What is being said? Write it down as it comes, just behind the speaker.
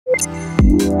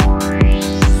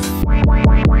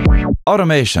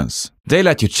Automations. They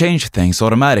let you change things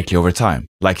automatically over time,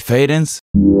 like fade-ins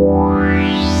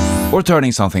or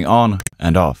turning something on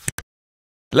and off.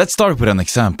 Let's start with an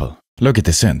example. Look at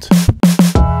the synth.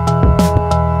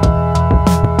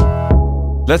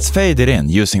 Let's fade it in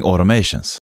using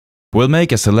automations. We'll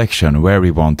make a selection where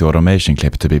we want the automation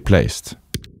clip to be placed.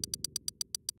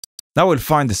 Now we'll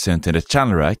find the synth in the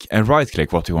channel rack and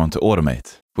right-click what we want to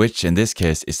automate, which in this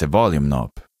case is the volume knob.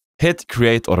 Hit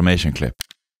Create Automation Clip.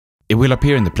 It will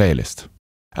appear in the playlist.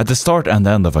 At the start and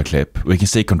end of a clip, we can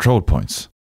see control points.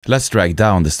 Let's drag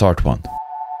down the start one.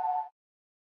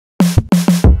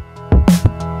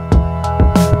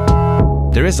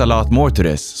 There is a lot more to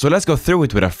this, so let's go through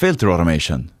it with a filter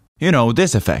automation. You know,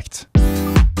 this effect.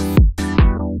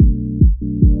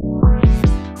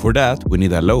 For that, we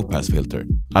need a low-pass filter.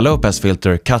 A low-pass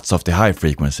filter cuts off the high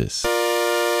frequencies.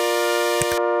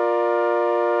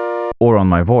 Or on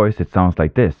my voice, it sounds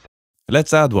like this.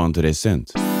 Let's add one to this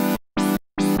synth.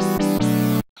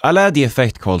 I'll add the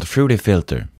effect called Fruity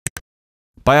Filter.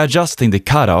 By adjusting the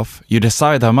cutoff, you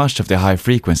decide how much of the high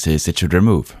frequencies it should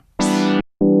remove.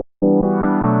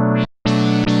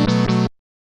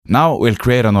 Now we'll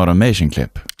create an automation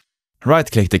clip.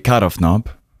 Right-click the cutoff knob,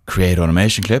 create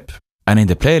automation clip, and in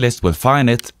the playlist we'll find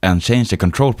it and change the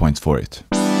control points for it.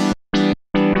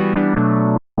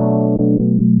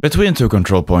 Between two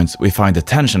control points we find the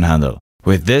tension handle.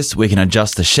 With this we can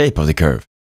adjust the shape of the curve.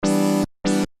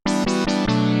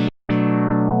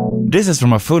 This is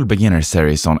from a full beginner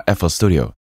series on FL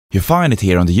Studio. You find it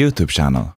here on the YouTube channel.